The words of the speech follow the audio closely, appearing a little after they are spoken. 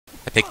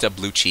picked up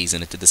blue cheese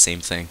and it did the same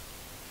thing.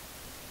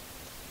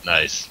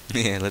 Nice.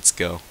 Yeah, let's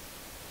go.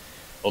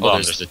 Hold Oh,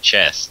 on, there's a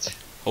chest.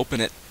 Open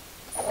it.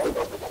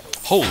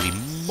 Holy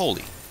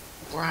moly.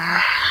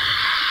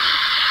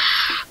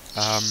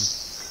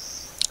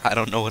 I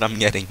don't know what I'm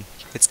getting.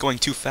 It's going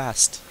too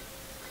fast.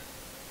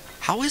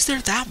 How is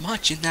there that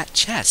much in that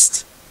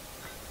chest?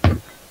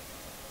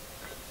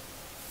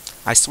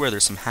 I swear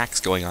there's some hacks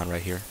going on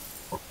right here.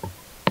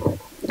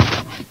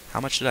 How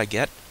much did I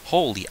get?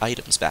 Holy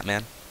items,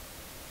 Batman.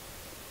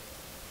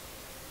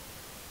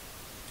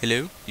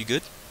 Hello? You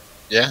good?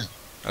 Yeah.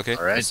 Okay.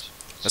 Alright.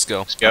 Let's go.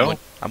 Let's go.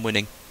 I'm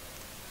winning.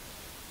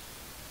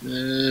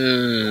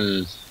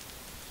 Mm.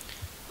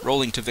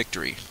 Rolling to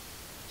victory.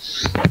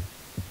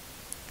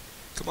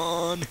 Come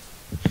on.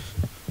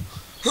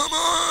 Come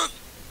on!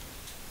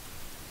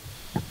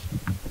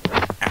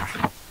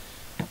 Ah.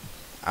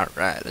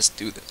 Alright, let's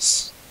do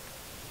this.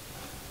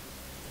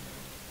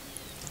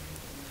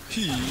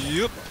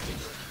 Yep.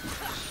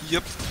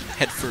 Yep.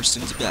 Head first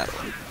into battle.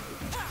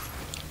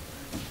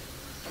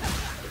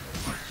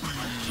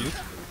 Yep.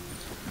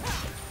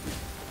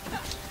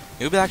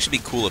 It would actually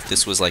be cool if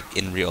this was like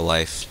in real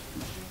life.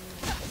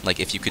 Like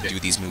if you could do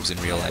these moves in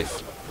real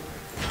life.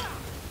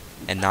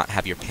 And not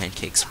have your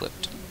pancakes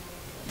flipped.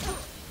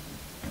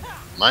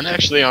 Mine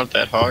actually aren't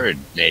that hard,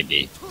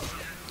 maybe.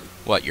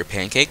 What, your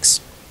pancakes?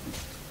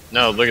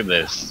 No, look at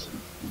this.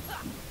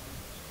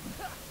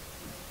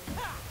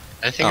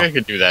 I think Oh. I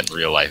could do that in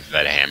real life if I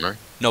had a hammer.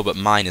 No, but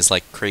mine is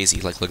like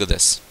crazy. Like, look at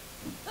this.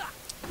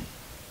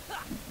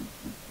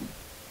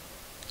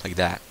 Like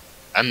that.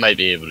 I might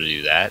be able to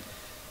do that.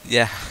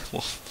 Yeah,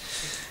 well...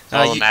 It's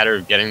all a matter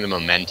of getting the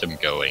momentum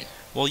going.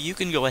 Well, you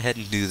can go ahead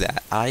and do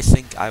that. I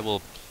think I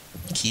will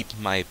keep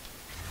my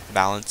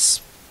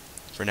balance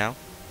for now.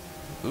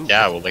 Ooh,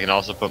 Yeah, well, I can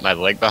also put my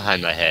leg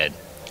behind my head.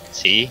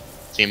 See?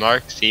 See,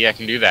 Mark? See, I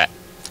can do that.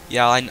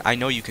 Yeah, I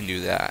know you can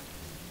do that.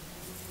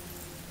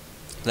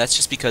 That's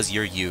just because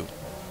you're you.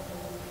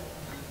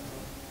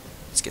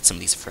 Let's get some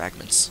of these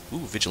fragments. Ooh,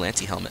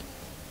 vigilante helmet.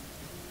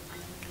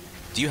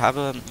 Do you have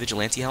a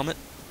vigilante helmet?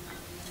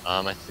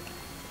 I think...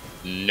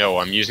 No,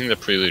 I'm using the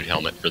prelude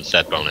helmet for the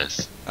set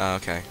bonus.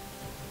 Okay.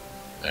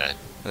 It's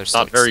There's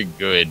not like very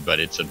good, but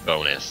it's a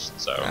bonus,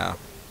 so... Yeah.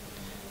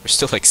 There's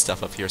still like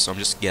stuff up here, so I'm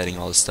just getting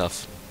all this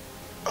stuff.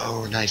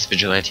 Oh, nice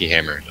vigilante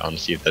hammer. I want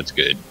to see if that's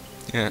good.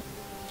 Yeah.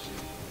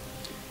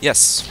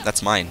 Yes,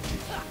 that's mine.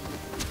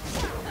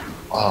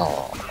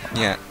 Oh.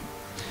 Yeah.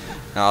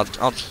 No,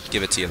 I'll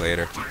give it to you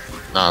later.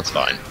 No, it's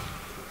fine.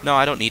 No,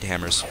 I don't need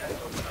hammers.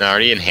 I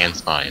already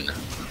enhanced mine.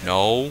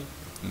 No.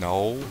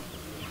 No.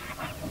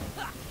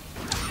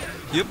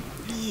 Yep.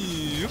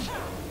 Yep.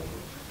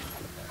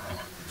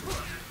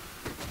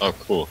 Oh,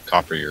 cool.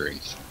 Copper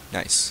earrings.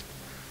 Nice.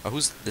 Oh,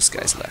 who's this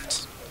guy's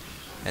left?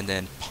 And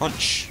then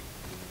punch.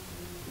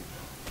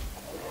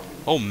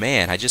 Oh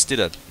man, I just did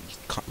a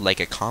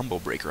combo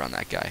breaker on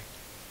that guy.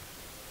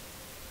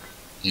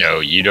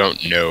 No, you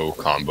don't know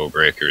combo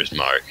breakers,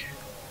 Mark.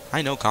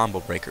 I know combo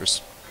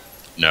breakers.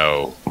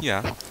 No.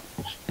 Yeah.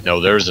 No,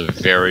 there's a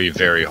very,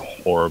 very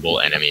horrible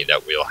enemy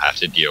that we'll have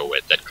to deal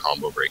with that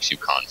combo breaks you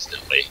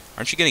constantly.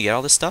 Aren't you gonna get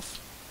all this stuff?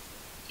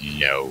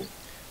 No.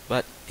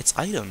 But it's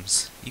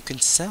items. You can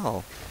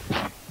sell.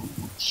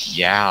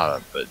 Yeah,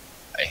 but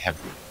I have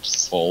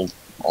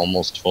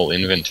almost full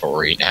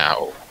inventory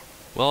now.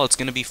 Well, it's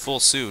gonna be full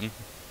soon.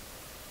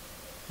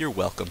 You're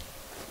welcome.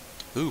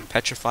 Ooh,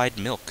 petrified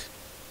milk.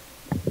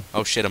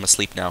 Oh shit, I'm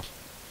asleep now.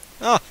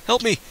 Ah,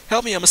 help me!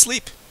 Help me, I'm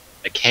asleep!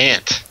 I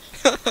can't.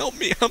 Help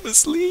me, I'm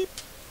asleep!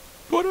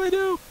 What do I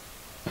do?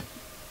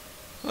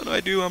 What do I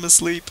do? I'm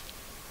asleep.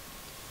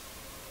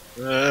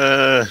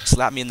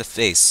 Slap me in the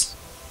face.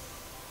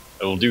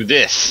 I will do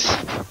this.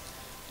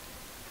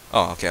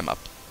 Oh, okay, I'm up.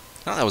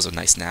 Oh, that was a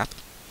nice nap.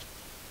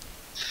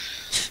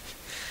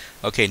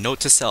 Okay, note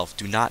to self,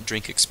 do not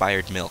drink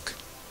expired milk.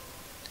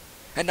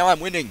 And now I'm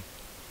winning!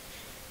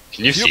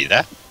 Can you see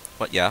that?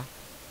 What, yeah?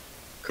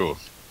 Cool.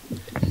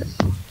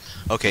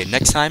 Okay,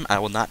 next time I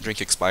will not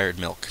drink expired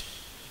milk.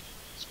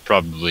 It's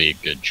probably a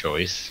good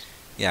choice.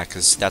 Yeah,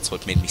 because that's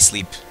what made me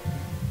sleep.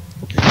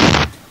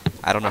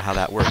 I don't know how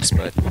that works,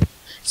 but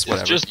it's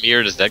whatever. It's just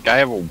weird. Does that guy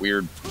have a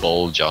weird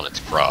bulge on its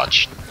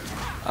crotch?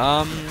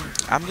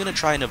 I'm gonna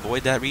try and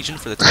avoid that region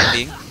for the time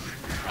being.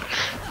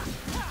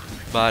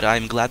 But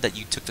I'm glad that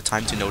you took the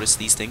time to notice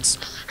these things.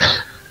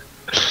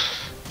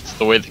 It's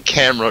the way the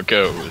camera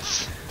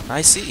goes.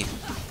 I see.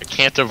 I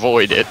can't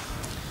avoid it.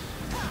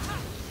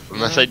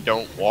 Unless I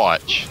don't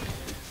watch.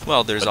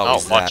 Well, there's But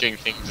always not that. watching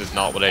things is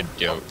not what I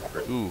do.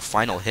 Ooh,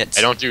 final hit.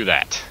 I don't do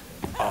that.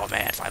 Oh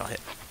man, final hit.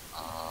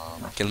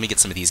 Okay, let me get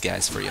some of these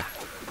guys for you.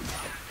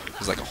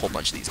 There's like a whole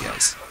bunch of these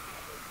guys.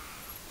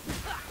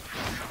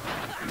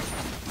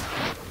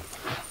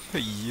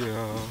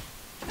 Hiya.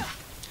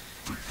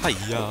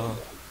 Hiya.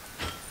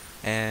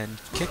 And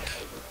kick.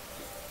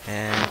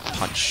 And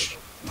punch.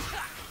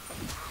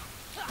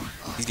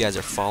 These guys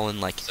are falling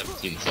like...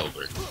 17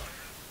 silver.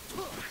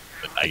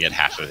 But I get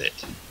half of it.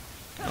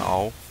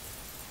 Oh.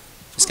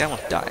 This guy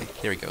won't die.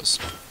 There he goes.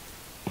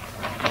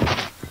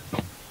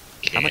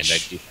 Okay, How much?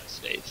 and I do have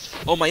space.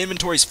 Oh, my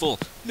inventory's full.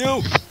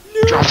 No!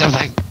 Drop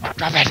something!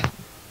 Drop it!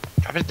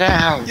 Drop it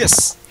down!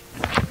 Yes!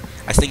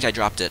 I think I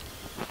dropped it.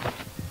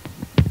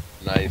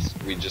 Nice.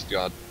 We just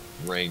got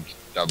rank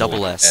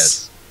Double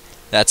S.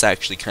 That's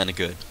actually kind of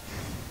good.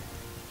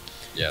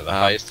 Yeah, the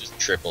highest is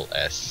triple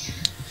S.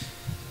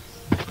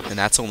 And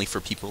that's only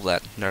for people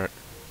that are...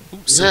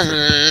 Ooh,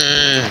 silver.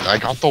 I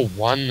got the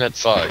one that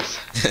sucks.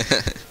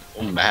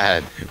 So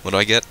mad. What do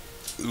I get?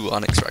 Ooh,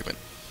 onyx fragment.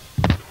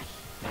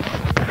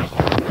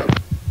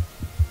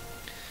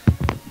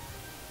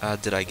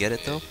 Did I get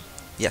it, though?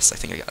 Yes, I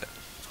think I got it.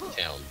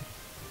 Town.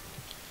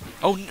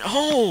 Oh,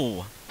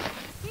 no!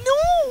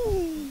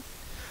 No!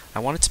 I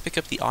wanted to pick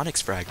up the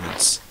onyx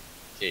fragments.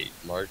 Okay,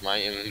 Mark, my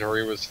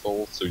inventory was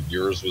full, so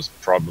yours was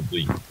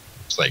probably,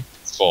 like,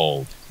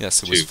 full.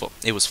 Yes, it was full.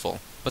 It was full.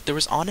 But there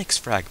was onyx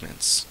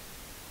fragments.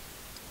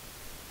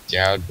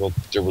 Yeah, well,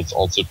 there was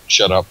also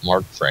shut up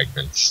Mark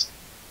fragments.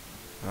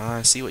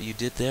 I see what you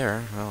did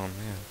there. Oh,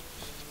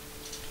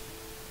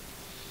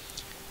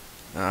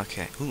 man.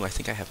 Okay. Ooh, I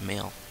think I have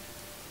mail.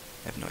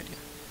 I have no idea.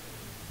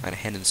 I gotta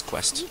hand in this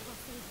quest.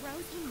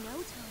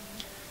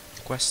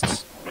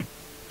 Quests.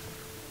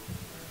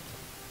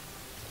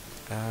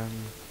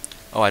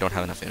 Oh, I don't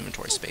have enough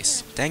inventory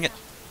space. Dang it.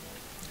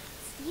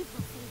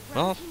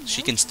 Well,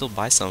 she can still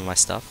buy some of my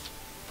stuff.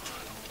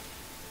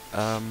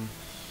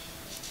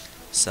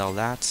 Sell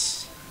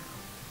that.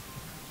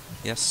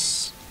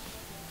 Yes.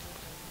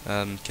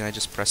 Can I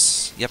just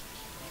press... Yep.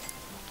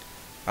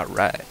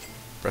 Alright.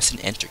 Press an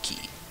enter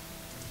key.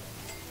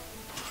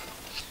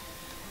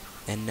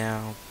 And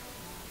now...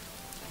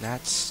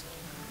 That...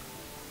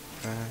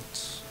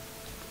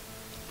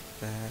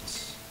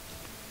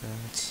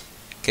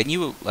 Can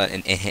you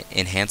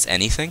enhance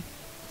anything?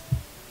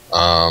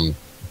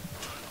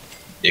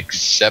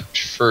 Except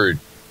for,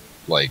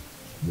 like,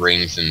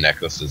 rings and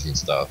necklaces and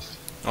stuff.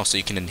 Oh, so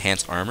you can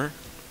enhance armor?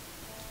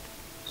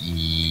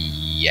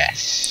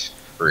 Yes.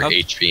 For Oh.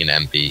 HP and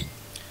MP.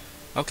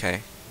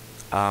 Okay.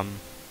 Huh.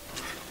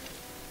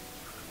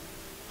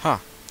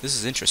 This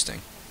is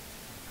interesting.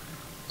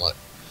 What?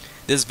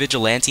 This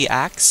vigilante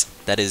axe,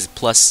 that is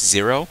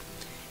 +0,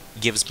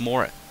 gives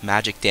more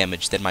magic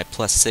damage than my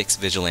 +6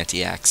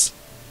 vigilante axe.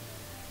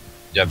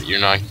 Yeah, but you're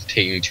not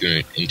taking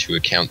into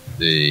account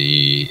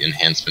the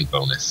enhancement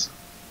bonus.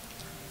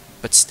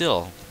 But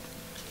still.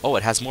 Oh,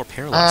 it has more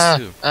parallels,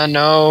 too.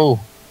 No!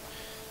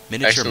 I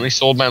Miniature... accidentally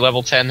sold my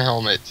level 10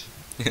 helmet.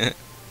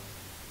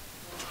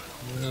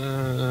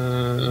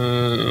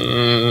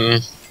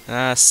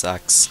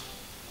 Sucks.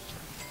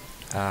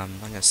 I'm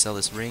gonna sell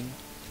this ring.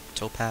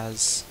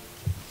 Topaz.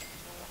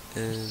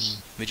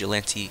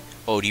 Vigilante.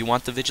 Oh, do you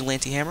want the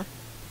vigilante hammer?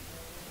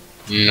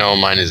 No,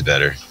 mine is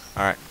better.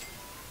 Alright.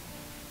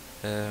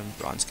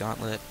 Bronze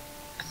gauntlet.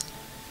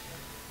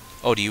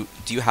 Oh, do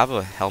you have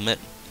a helmet?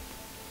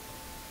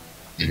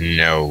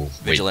 No. Wait,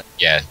 Vigilant.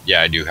 yeah,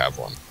 I do have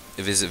one.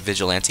 Is it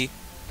vigilante?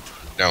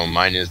 No,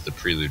 mine is the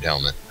prelude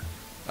helmet.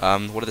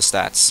 What are the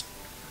stats?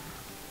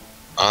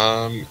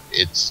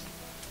 It's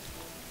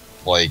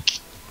like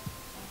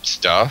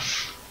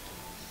stuff.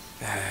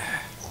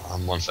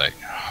 One sec.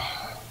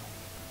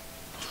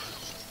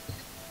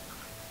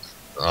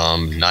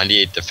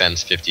 98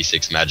 defense,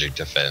 56 magic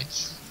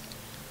defense.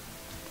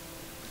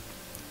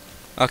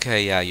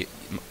 Okay, yeah,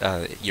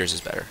 yours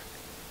is better.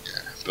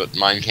 Yeah, but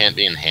mine can't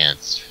be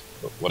enhanced.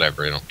 But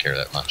whatever, I don't care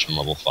that much. I'm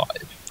level 5.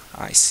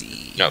 I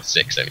see. No,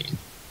 6, I mean.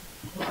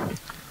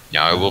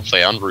 Now I will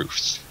play on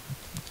roofs.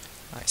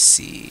 I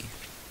see.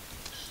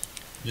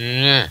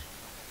 Yeah.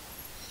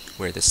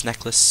 Wear this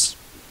necklace.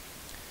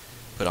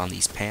 Put on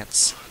these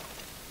pants.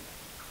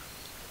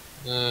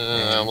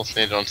 I almost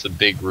made it onto the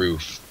big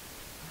roof.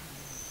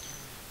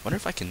 Wonder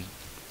if I can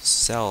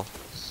sell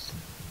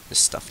this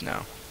stuff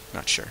now.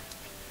 Not sure.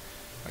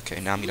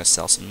 Okay, now I'm gonna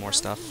sell some more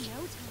stuff.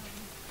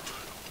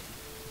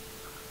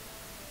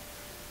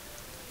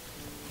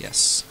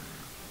 Yes.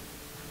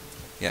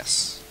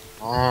 Yes.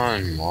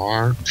 On,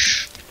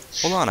 March.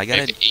 Hold on, I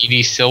gotta... Like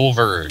 80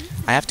 silver.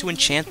 I have to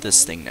enchant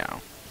this thing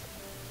now.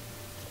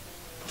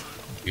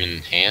 You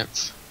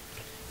enhance?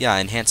 Yeah,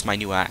 enhance my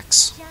new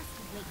axe.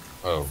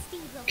 Oh,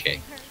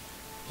 okay.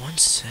 1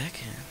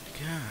 second.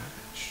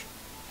 Gosh.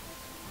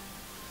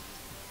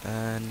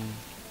 And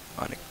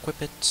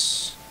unequip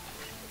it.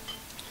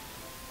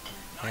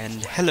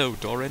 And hello,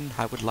 Doran.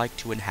 I would like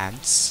to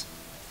enhance.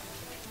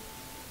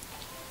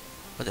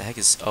 What the heck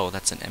is... Oh,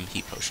 that's an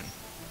MP potion.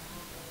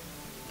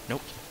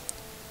 Nope.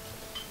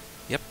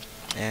 Yep.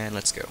 And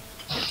let's go.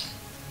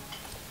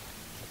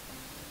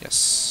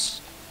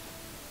 Yes.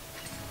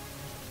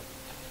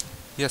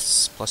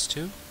 Yes,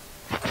 +2.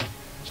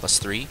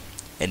 +3.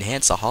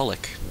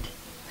 Enhance-aholic.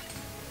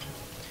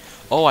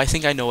 Oh, I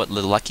think I know what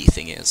the lucky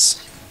thing is.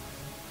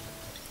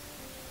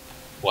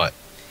 What?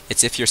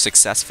 It's if you're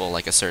successful,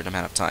 like, a certain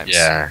amount of times.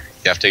 Yeah,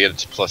 you have to get it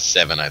to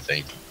 +7, I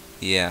think.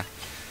 Yeah.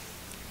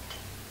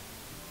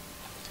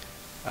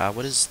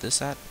 What is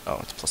this at? Oh,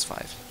 it's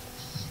 +5.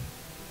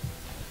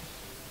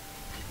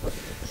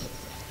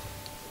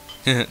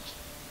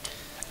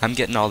 I'm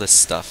getting all this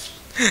stuff.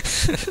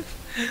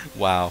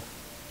 Wow.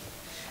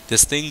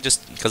 This thing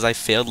just because I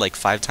failed like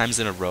 5 times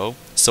in a row,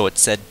 so it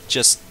said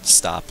just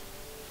stop.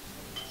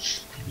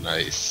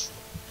 Nice.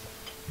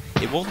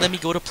 It won't let me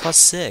go to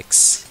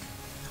 +6.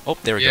 Oh,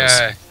 there it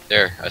Yeah, goes.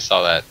 there. I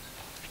saw that.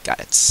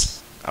 Got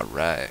it. All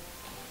right.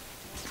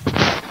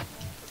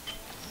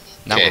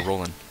 Now Okay. we're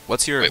rolling.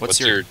 What's your Wait, what's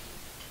your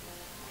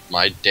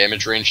My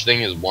damage range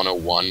thing is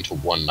 101 to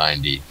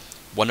 190.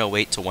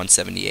 108 to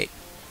 178?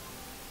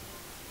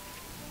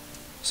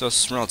 So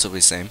it's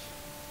relatively same.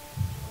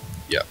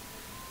 Yeah.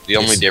 The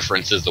only Yes.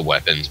 difference is the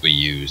weapons we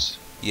use,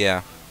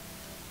 Yeah.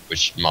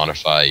 which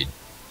modify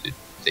the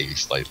thing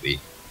slightly.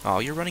 Oh,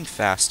 you're running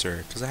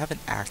faster because I have an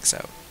axe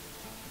out.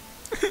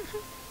 I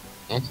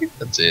don't think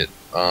that's it.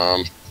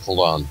 Hold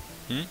on.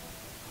 Hmm?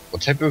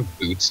 What type of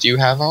boots do you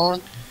have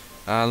on?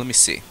 Let me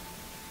see.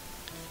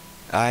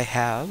 I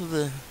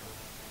have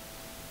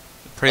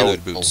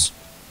Prelude boots.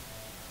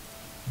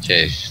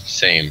 Okay,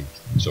 same.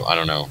 So I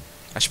don't know.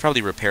 I should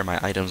probably repair my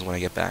items when I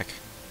get back.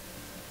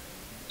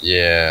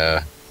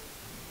 Yeah.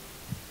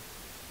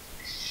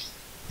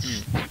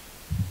 Hmm.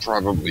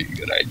 Probably a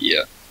good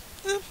idea.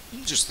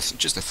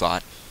 Just a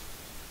thought.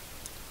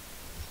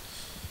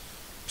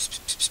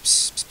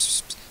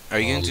 Are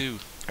you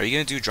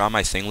gonna do draw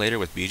my thing later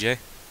with BJ?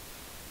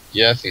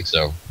 Yeah, I think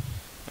so.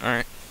 All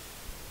right.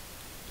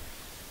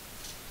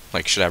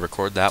 Like, should I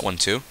record that one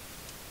too?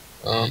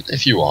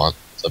 If you want,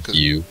 it's up to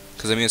you.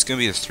 Because I mean, it's gonna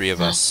be the 3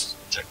 of us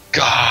It's a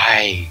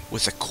guy.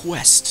 with a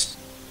quest,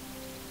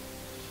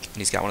 and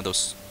he's got one of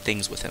those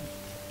things with him,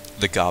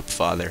 the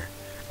Godfather.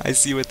 I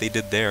see what they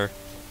did there.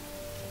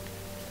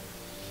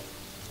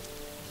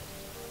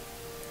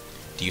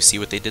 Do you see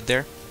what they did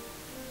there?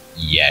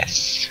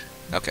 Yes.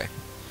 Okay.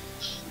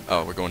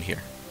 Oh, we're going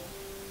here.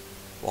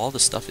 Well, all the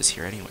stuff is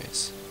here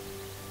anyways.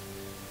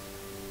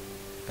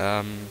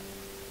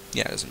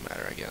 Yeah, it doesn't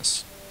matter, I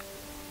guess.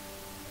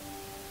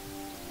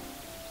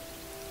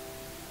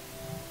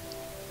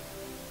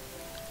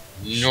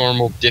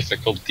 Normal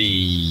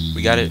difficulty.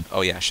 We got it.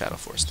 Oh yeah, Shadow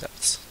Force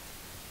depths.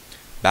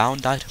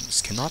 Bound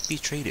items cannot be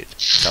traded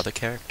with other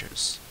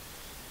characters.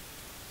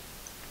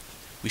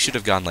 We should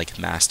have gone like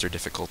master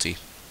difficulty.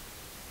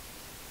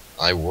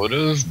 I would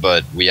have,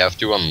 but we have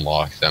to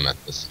unlock them at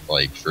this,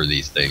 like, for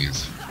these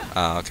things.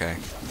 Okay.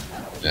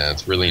 Yeah,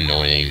 it's really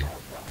annoying.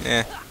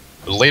 Eh.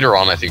 But later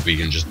on, I think we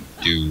can just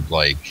do,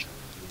 like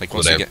Like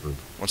whatever.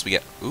 once we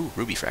get ooh,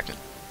 ruby fragment.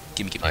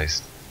 Gimme.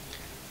 Nice.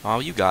 Oh,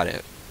 you got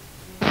it.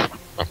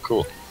 Oh,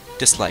 cool.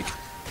 Dislike.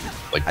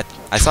 Like,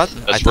 I thought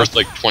that's worth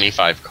like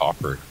 25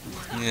 copper.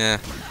 yeah.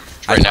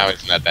 Right now,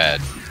 isn't that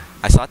bad?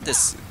 I thought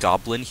this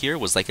goblin here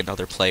was like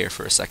another player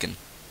for a second.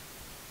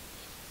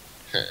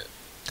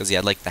 Because he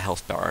had like the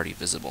health bar already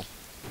visible.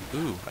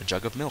 Ooh, a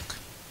jug of milk.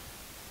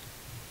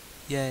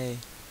 Yay.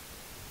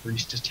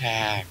 Priest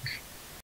attack.